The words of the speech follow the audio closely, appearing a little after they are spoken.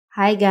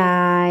Hi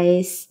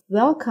guys,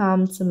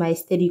 welcome to my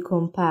study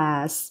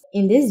compass.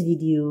 In this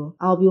video,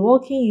 I'll be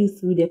walking you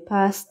through the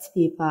past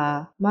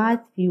paper, Math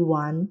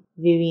V1,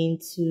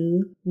 Variant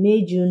 2,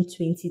 May-June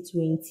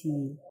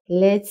 2020.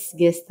 Let's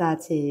get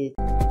started.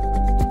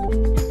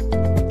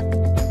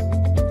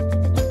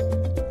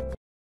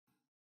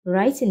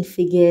 Write in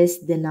figures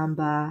the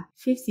number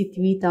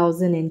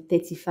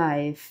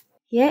 53,035.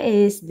 Here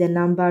is the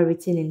number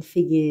written in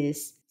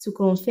figures. To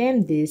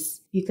confirm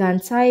this, you can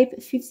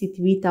type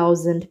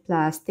 53,000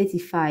 plus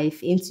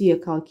 35 into your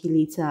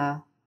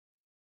calculator.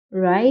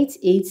 Write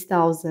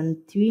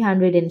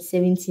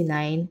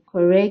 8,379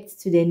 correct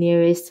to the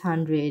nearest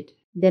hundred.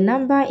 The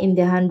number in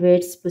the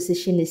hundreds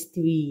position is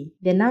 3.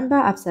 The number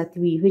after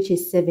 3, which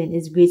is 7,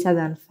 is greater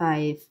than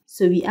 5.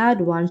 So we add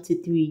 1 to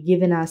 3,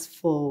 giving us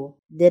 4.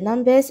 The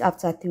numbers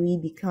after 3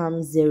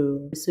 become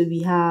 0. So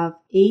we have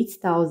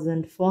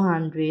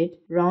 8,400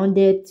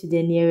 rounded to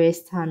the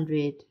nearest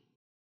hundred.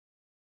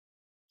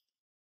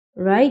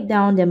 Write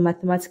down the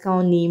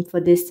mathematical name for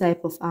this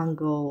type of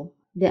angle.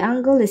 The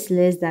angle is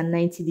less than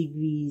 90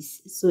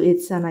 degrees, so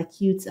it's an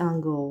acute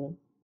angle.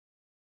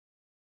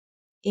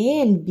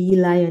 A and B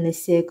lie on a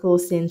circle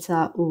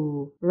center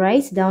O.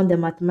 Write down the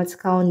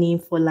mathematical name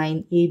for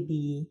line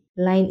AB.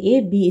 Line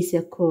AB is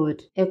a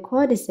chord. A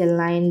chord is a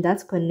line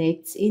that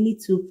connects any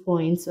 2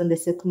 points on the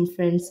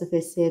circumference of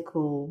a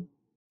circle.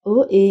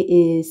 OA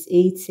is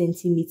 8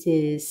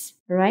 centimeters.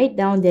 Write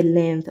down the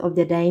length of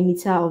the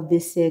diameter of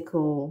this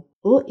circle.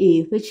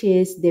 OA, which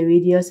is the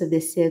radius of the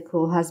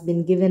circle, has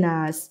been given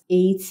as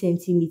 8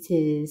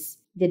 centimeters.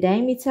 The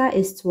diameter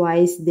is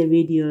twice the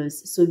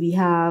radius, so we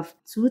have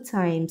 2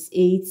 times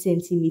 8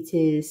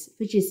 centimeters,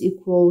 which is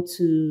equal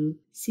to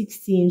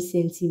 16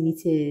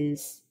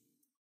 centimeters.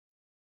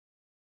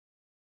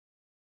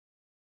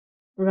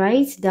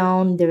 Write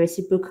down the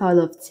reciprocal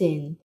of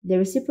 10. The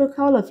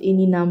reciprocal of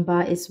any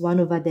number is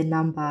 1 over the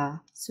number,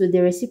 so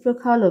the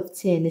reciprocal of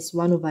 10 is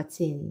 1 over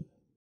 10.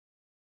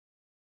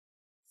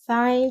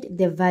 Find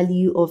the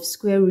value of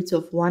square root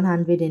of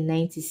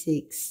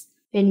 196.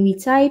 When we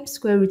type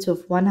square root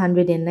of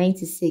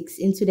 196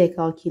 into the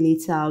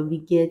calculator, we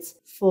get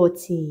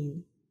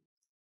 14.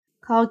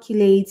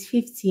 Calculate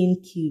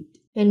 15 cubed.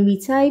 When we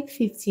type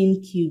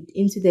 15 cubed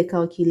into the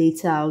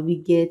calculator, we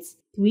get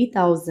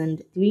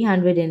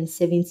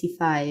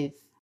 3,375.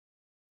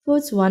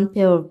 Put one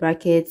pair of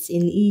brackets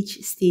in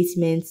each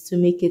statement to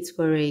make it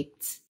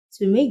correct.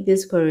 To make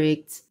this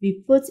correct,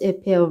 we put a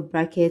pair of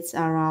brackets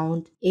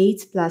around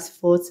 8 plus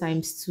 4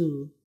 times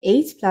 2.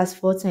 8 plus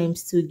 4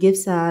 times 2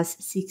 gives us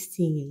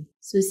 16.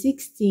 So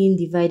 16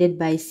 divided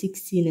by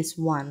 16 is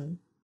 1.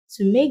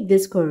 To make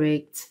this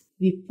correct,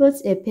 we put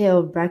a pair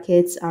of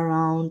brackets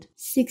around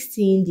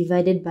 16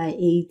 divided by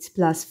 8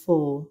 plus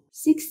 4.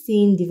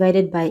 16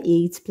 divided by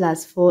 8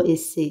 plus 4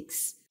 is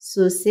 6.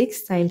 So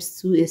 6 times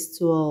 2 is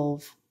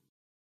 12.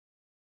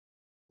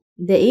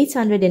 The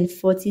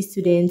 840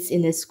 students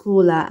in a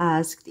school are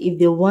asked if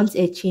they want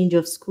a change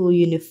of school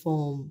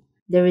uniform.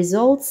 The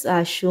results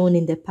are shown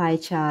in the pie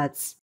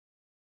charts.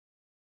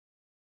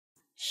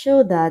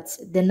 Show that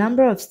the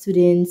number of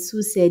students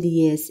who said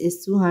yes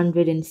is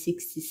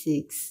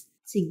 266.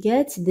 To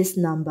get this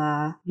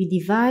number, we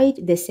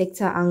divide the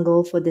sector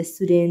angle for the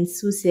students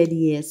who said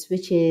yes,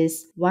 which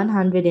is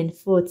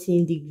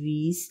 114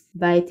 degrees,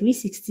 by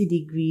 360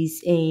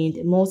 degrees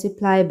and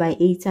multiply by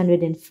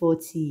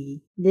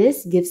 840.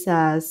 This gives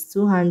us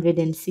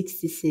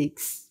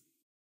 266.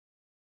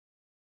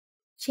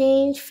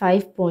 Change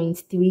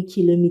 5.3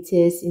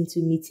 kilometers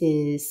into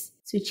meters.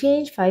 To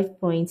change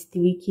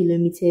 5.3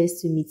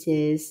 kilometers to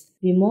meters,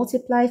 we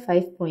multiply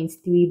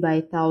 5.3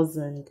 by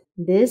 1,000.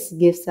 This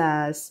gives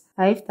us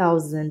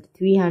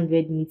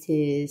 5,300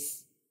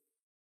 meters.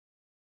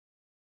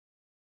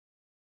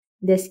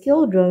 The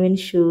scale drawing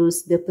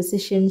shows the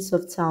positions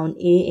of town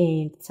A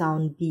and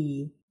town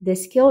B. The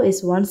scale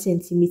is 1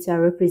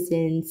 centimeter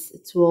represents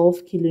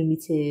 12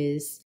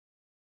 kilometers.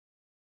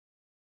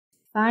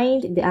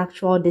 Find the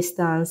actual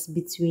distance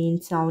between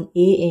town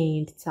A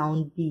and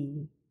town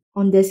B.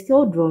 On the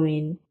scale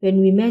drawing,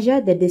 when we measure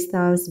the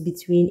distance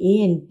between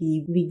A and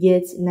B, we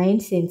get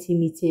 9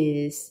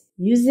 centimeters.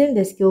 Using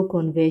the scale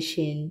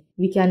conversion,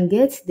 we can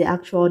get the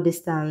actual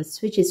distance,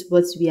 which is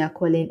what we are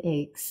calling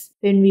x.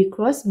 When we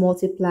cross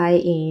multiply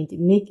and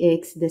make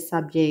x the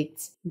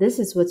subject, this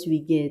is what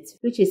we get,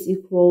 which is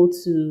equal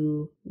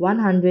to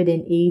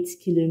 108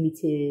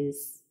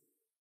 kilometers.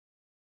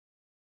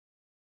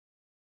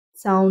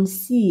 Town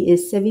C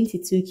is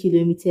 72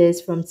 kilometers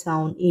from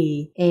town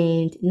A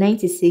and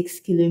 96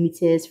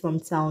 kilometers from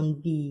town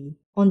B.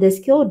 On the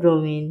scale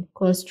drawing,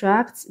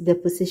 construct the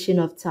position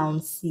of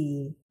town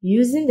C.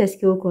 Using the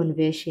scale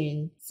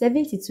conversion,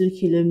 72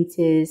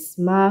 kilometers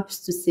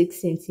maps to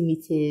 6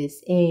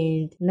 centimeters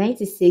and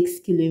 96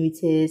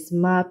 kilometers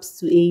maps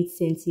to 8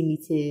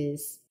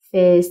 centimeters.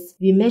 First,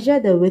 we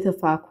measure the width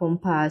of our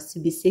compass to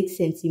be 6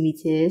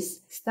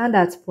 centimeters, stand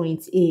at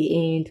point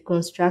A and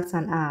construct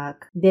an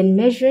arc. Then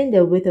measuring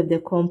the width of the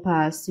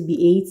compass to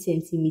be 8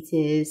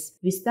 centimeters,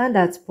 we stand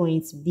at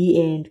point B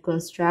and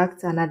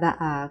construct another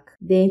arc.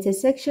 The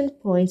intersection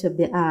point of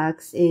the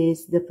arcs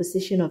is the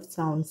position of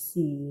town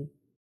C.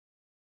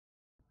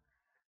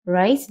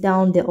 Write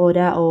down the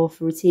order of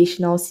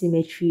rotational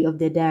symmetry of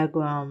the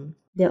diagram.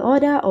 The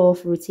order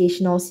of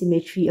rotational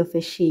symmetry of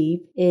a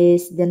shape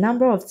is the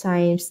number of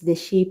times the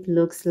shape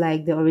looks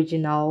like the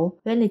original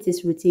when it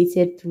is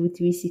rotated through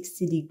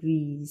 360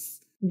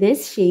 degrees.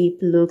 This shape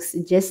looks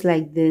just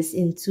like this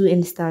in two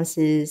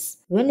instances,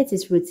 when it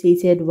is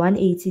rotated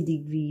 180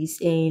 degrees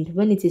and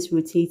when it is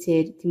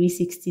rotated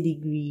 360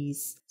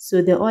 degrees.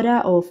 So the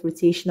order of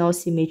rotational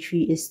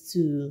symmetry is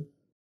 2.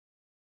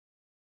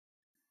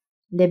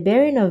 The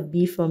bearing of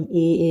B from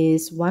A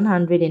is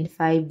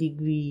 105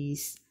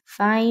 degrees.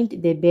 Find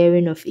the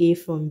bearing of A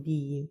from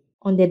B.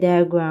 On the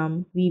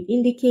diagram, we've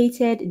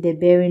indicated the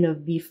bearing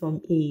of B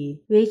from A,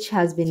 which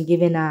has been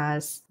given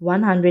as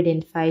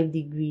 105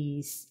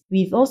 degrees.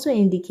 We've also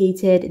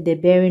indicated the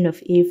bearing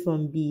of A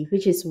from B,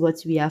 which is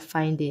what we are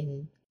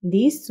finding.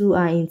 These two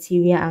are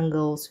interior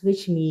angles,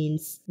 which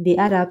means they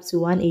add up to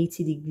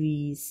 180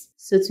 degrees.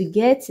 So to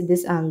get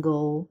this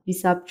angle, we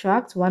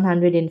subtract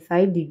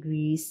 105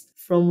 degrees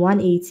from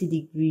 180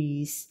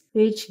 degrees,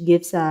 which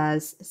gives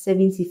us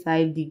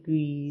 75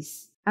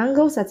 degrees.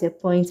 Angles at a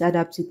point add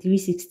up to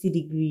 360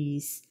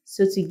 degrees.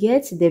 So to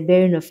get the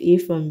bearing of A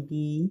from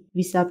B,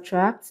 we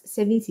subtract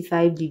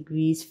 75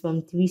 degrees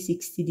from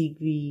 360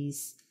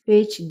 degrees,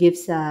 which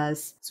gives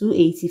us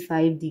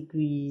 285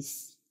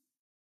 degrees.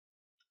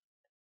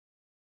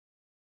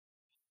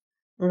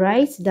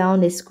 Write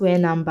down a square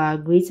number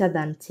greater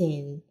than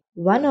 10.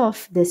 One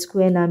of the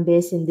square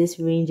numbers in this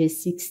range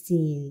is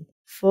 16.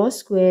 4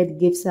 squared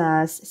gives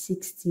us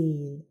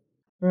 16.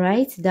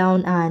 Write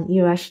down an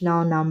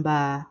irrational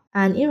number.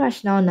 An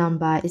irrational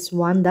number is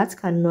one that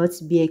cannot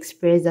be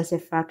expressed as a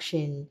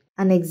fraction.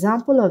 An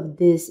example of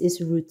this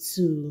is root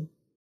 2.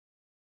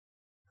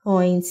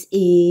 Points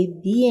A,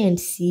 B, and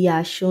C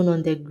are shown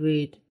on the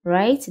grid.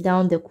 Write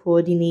down the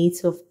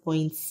coordinates of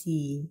point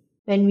C.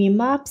 When we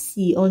map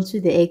C onto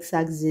the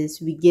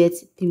x-axis, we get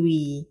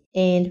 3,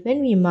 and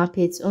when we map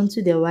it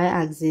onto the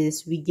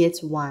y-axis, we get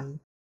 1.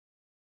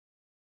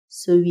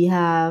 So we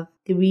have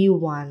 3,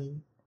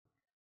 1.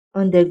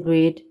 On the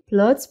grid,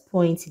 plot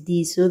point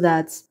D so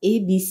that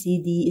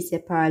ABCD is a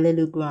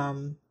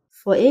parallelogram.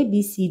 For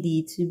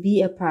ABCD to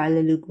be a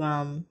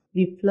parallelogram,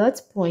 we plot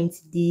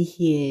point D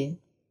here.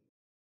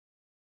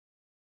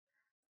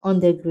 On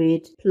the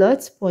grid,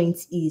 plot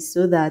point E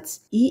so that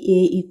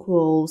EA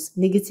equals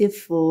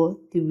 -4,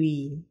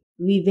 3.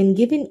 We've been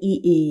given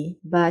EA,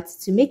 but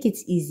to make it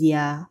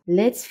easier,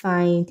 let's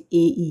find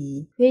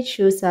AE, which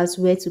shows us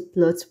where to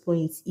plot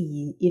point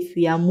E if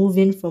we are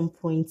moving from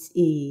point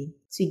A.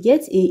 To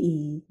get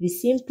AE, we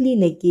simply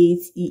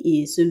negate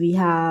EA, so we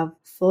have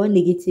 4,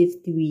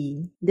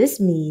 -3. This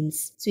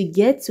means to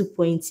get to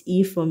point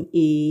E from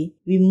A,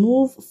 we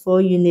move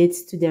 4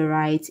 units to the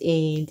right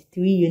and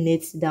 3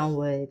 units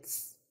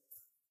downwards.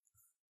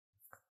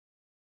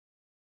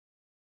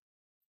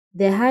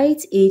 The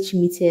height h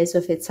meters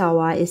of a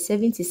tower is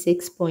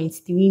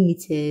 76.3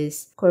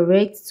 meters,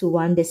 correct to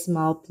 1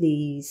 decimal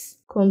place.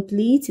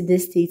 Complete the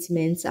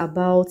statement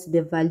about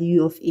the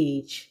value of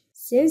h.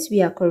 Since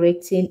we are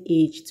correcting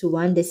h to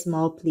 1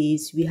 decimal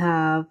place, we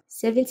have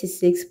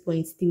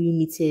 76.3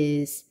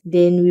 meters.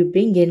 Then we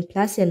bring in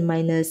plus and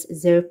minus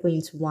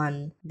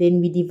 0.1.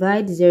 Then we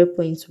divide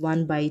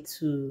 0.1 by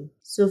 2.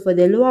 So for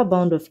the lower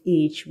bound of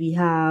h, we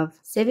have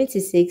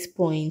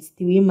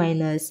 76.3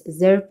 minus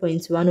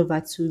 0.1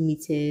 over 2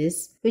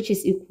 meters, which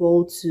is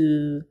equal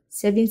to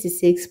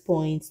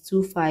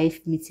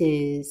 76.25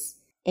 meters.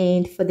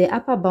 And for the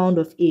upper bound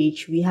of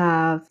h, we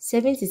have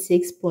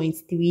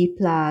 76.3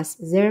 plus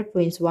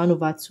 0.1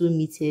 over 2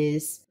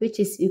 meters, which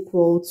is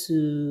equal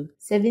to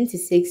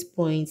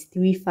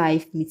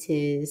 76.35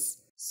 meters.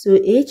 So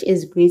h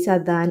is greater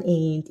than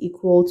and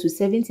equal to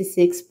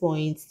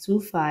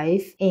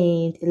 76.25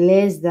 and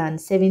less than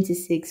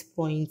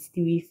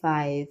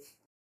 76.35.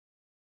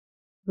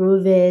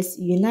 Rovers,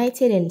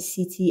 United and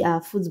City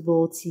are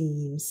football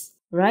teams.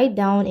 Write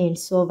down and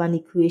solve an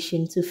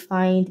equation to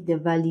find the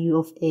value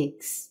of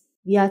x.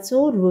 We are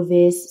told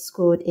Rovers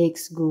scored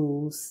x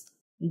goals.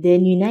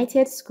 Then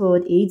United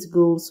scored 8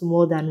 goals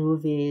more than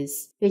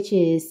Rovers, which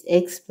is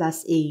x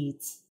plus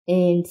 8.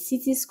 And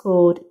City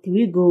scored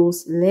 3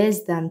 goals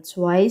less than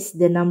twice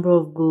the number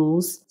of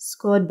goals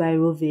scored by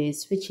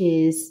Rovers, which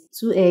is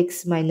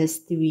 2x minus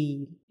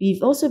 3.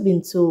 We've also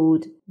been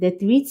told the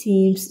 3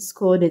 teams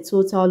scored a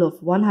total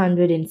of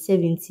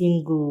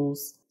 117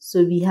 goals.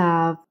 So we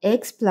have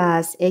x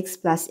plus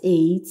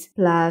 8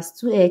 plus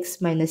 2x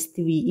minus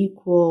 3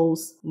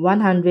 equals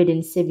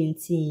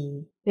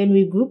 117. When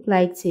we group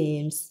like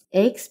terms,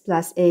 x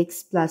plus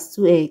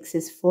 2x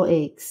is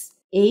 4x.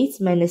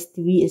 8 minus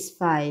 3 is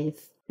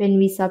 5. When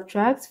we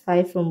subtract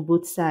 5 from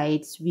both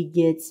sides, we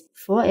get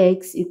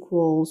 4x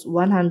equals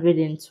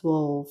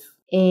 112.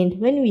 And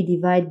when we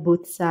divide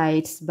both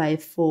sides by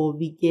 4,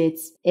 we get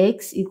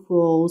x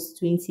equals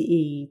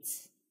 28.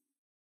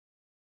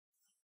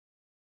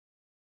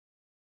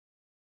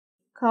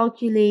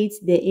 Calculate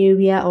the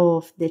area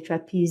of the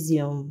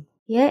trapezium.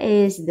 Here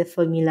is the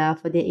formula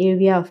for the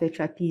area of a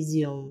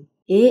trapezium.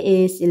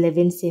 A is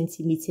 11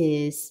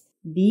 centimeters,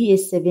 B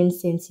is 7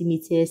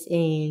 centimeters,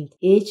 and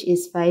H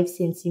is 5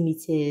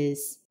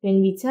 centimeters.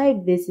 When we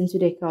type this into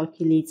the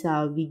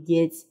calculator, we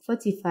get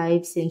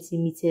 45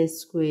 centimeters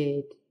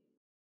squared.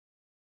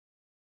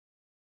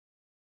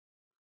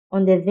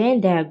 On the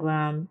Venn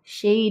diagram,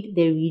 shade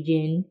the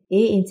region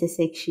A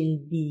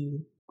intersection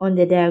B. On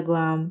the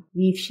diagram,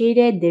 we've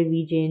shaded the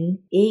region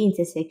A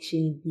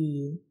intersection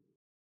B.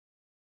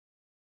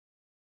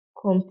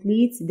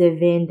 Complete the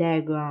Venn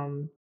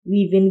diagram.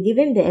 We've been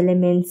given the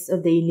elements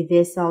of the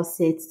universal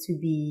set to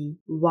be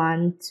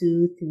 1,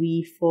 2,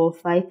 3, 4,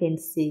 5, and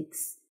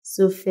 6.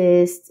 So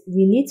first,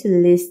 we need to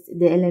list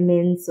the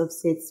elements of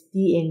sets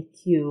P and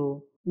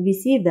Q. We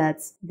see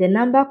that the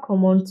number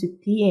common to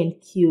P and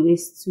Q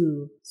is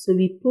 2, so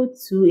we put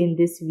 2 in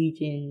this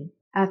region.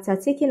 After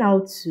taking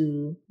out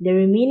 2, the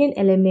remaining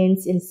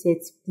elements in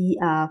set P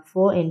are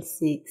 4 and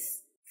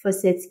 6. For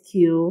set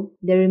Q,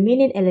 the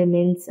remaining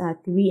elements are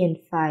 3 and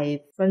 5.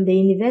 From the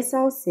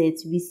universal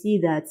set, we see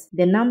that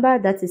the number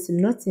that is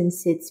not in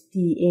set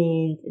P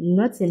and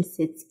not in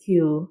set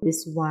Q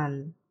is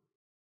 1.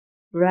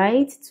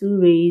 Write 2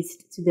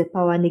 raised to the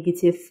power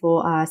negative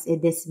 4 as a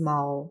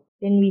decimal.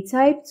 When we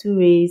type 2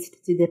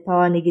 raised to the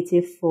power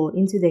negative 4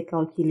 into the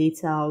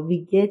calculator,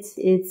 we get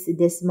its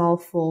decimal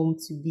form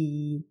to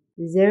be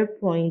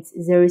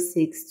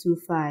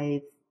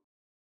 0.0625.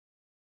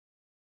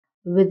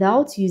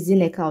 Without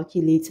using a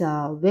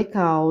calculator, work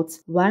out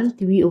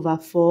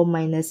 1/3/4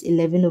 minus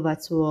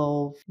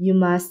 11/12. You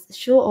must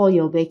show all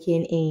your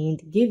working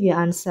and give your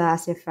answer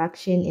as a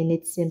fraction in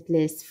its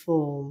simplest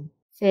form.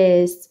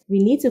 First,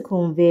 we need to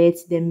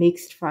convert the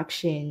mixed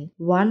fraction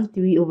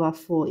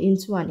 1/3/4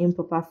 into an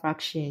improper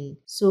fraction.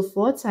 So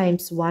 4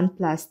 times 1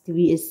 plus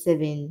 3 is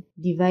 7,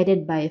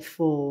 divided by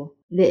 4.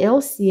 The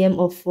LCM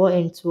of 4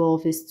 and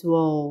 12 is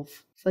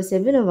 12. For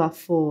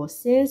 7/4,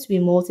 since we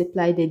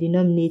multiply the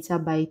denominator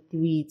by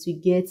 3 to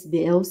get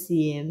the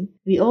LCM,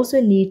 we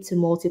also need to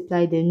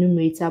multiply the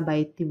numerator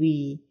by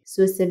 3.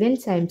 So 7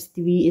 times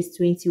 3 is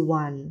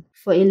 21.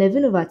 For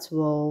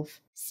 11/12,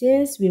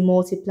 since we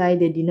multiply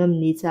the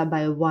denominator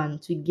by 1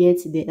 to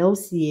get the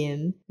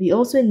LCM, we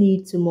also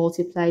need to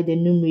multiply the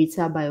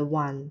numerator by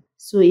 1.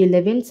 So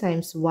 11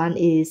 times 1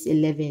 is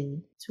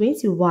 11.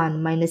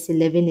 21 minus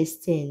 11 is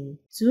 10.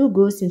 2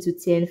 goes into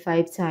 10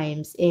 5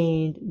 times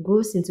and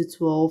goes into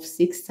 12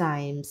 6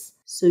 times.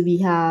 So we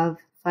have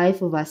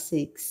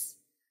 5/6.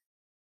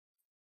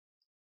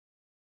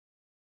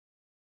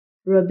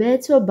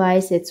 Roberto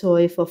buys a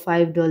toy for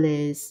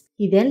 $5.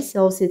 He then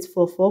sells it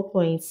for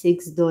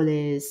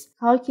 $4.6.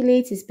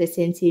 Calculate his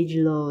percentage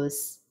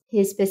loss.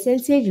 His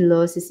percentage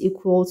loss is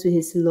equal to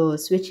his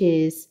loss, which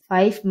is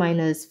 5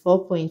 minus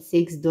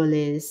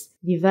 $4.6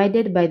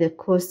 divided by the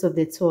cost of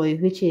the toy,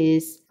 which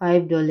is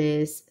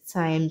 $5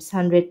 times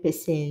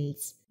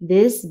 100%.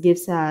 This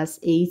gives us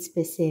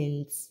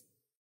 8%.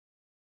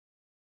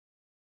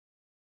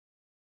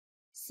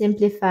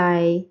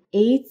 Simplify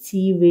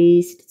 8t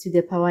raised to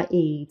the power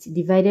 8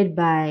 divided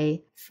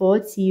by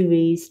 4t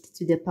raised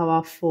to the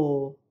power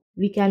 4.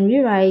 We can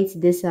rewrite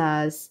this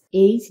as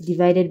 8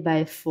 divided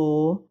by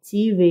 4,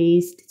 t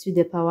raised to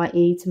the power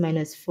 8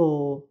 minus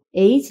 4.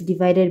 8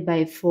 divided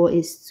by 4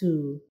 is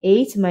 2.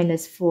 8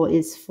 minus 4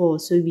 is 4,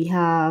 so we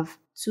have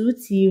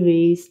 2t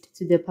raised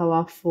to the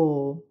power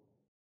 4.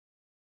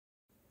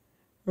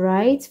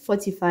 Write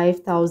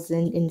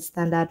 45,000 in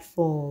standard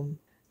form.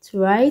 To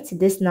write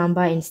this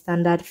number in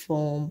standard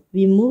form,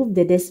 we move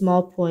the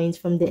decimal point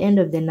from the end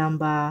of the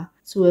number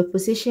to a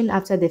position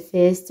after the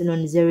first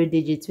non-zero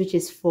digit, which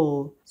is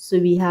 4. So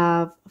we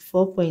have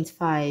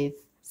 4.5.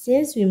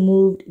 Since we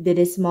moved the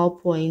decimal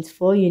point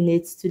 4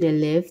 units to the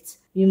left,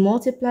 we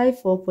multiply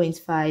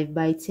 4.5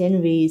 by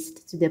 10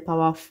 raised to the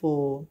power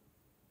 4.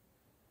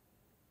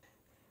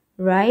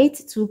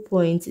 Write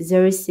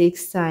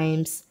 2.06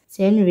 times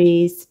 10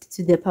 raised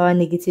to the power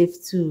negative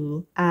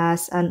 2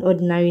 as an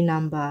ordinary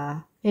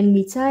number. When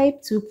we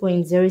type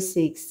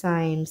 2.06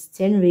 times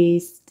 10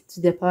 raised to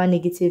the power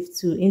negative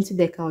 2 into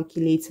the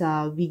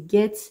calculator, we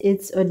get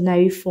its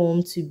ordinary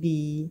form to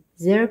be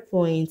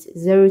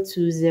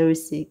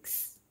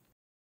 0.0206.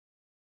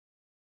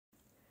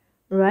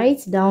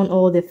 Write down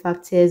all the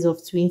factors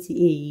of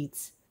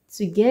 28.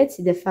 To get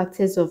the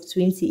factors of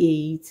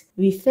 28,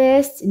 we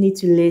first need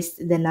to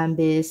list the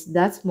numbers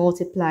that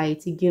multiply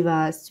to give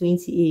us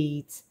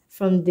 28.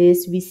 From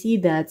this, we see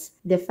that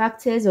the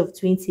factors of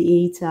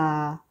 28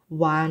 are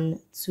 1,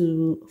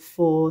 2,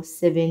 4,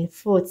 7,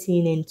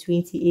 14, and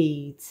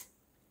 28.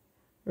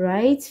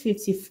 Write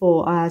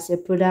 54 as a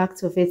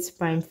product of its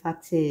prime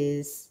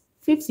factors.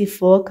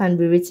 54 can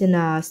be written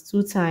as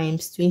 2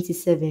 times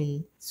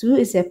 27. 2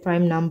 is a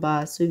prime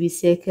number, so we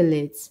circle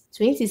it.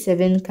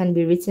 27 can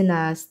be written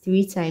as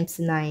 3 times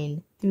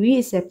 9. 3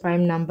 is a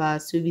prime number,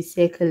 so we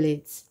circle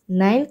it.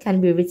 9 can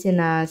be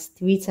written as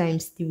 3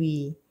 times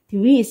 3.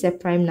 3 is a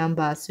prime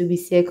number, so we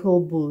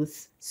circle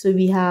both. So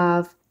we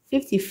have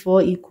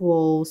 54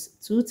 equals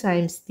 2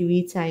 times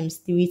 3 times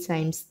 3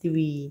 times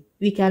 3.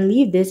 We can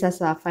leave this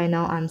as our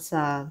final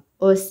answer.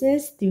 Or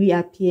since 3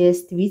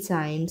 appears 3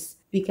 times,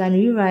 we can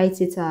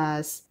rewrite it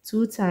as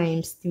 2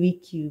 times 3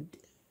 cubed.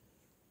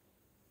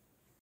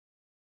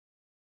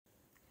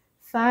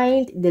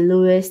 Find the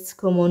lowest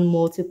common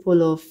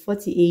multiple of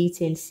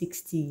 48 and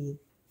 60.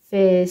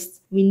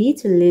 First, we need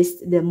to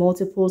list the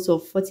multiples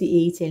of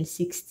 48 and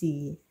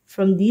 60.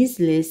 From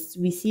these lists,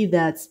 we see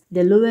that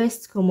the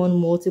lowest common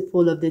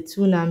multiple of the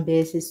two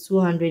numbers is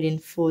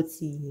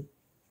 240.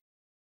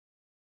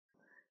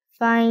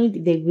 Find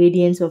the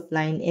gradient of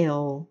line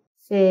L.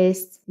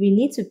 First, we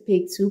need to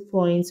pick 2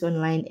 points on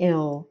line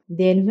L.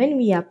 Then when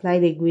we apply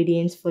the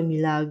gradient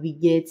formula, we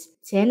get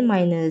 10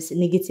 minus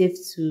negative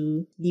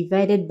 2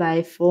 divided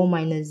by 4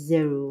 minus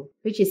 0,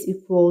 which is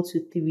equal to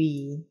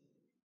 3.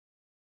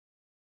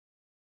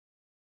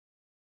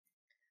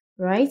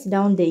 Write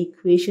down the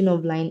equation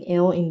of line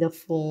L in the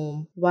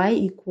form y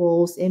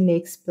equals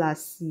mx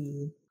plus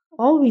c.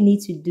 All we need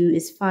to do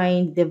is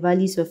find the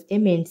values of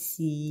m and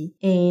c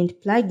and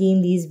plug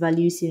in these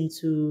values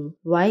into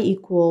y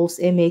equals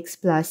mx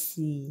plus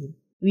c.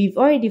 We've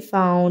already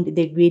found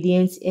the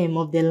gradient m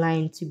of the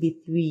line to be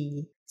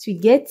 3. To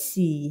get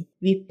c,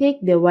 we pick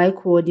the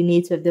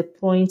y-coordinate of the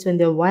point on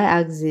the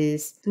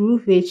y-axis through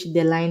which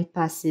the line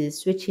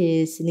passes, which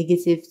is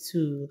negative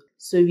 2.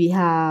 So we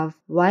have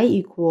y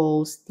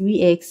equals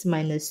 3x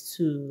minus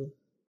 2.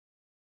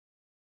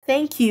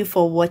 Thank you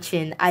for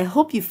watching. I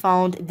hope you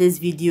found this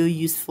video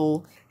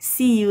useful.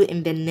 See you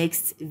in the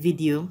next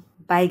video.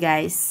 Bye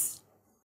guys.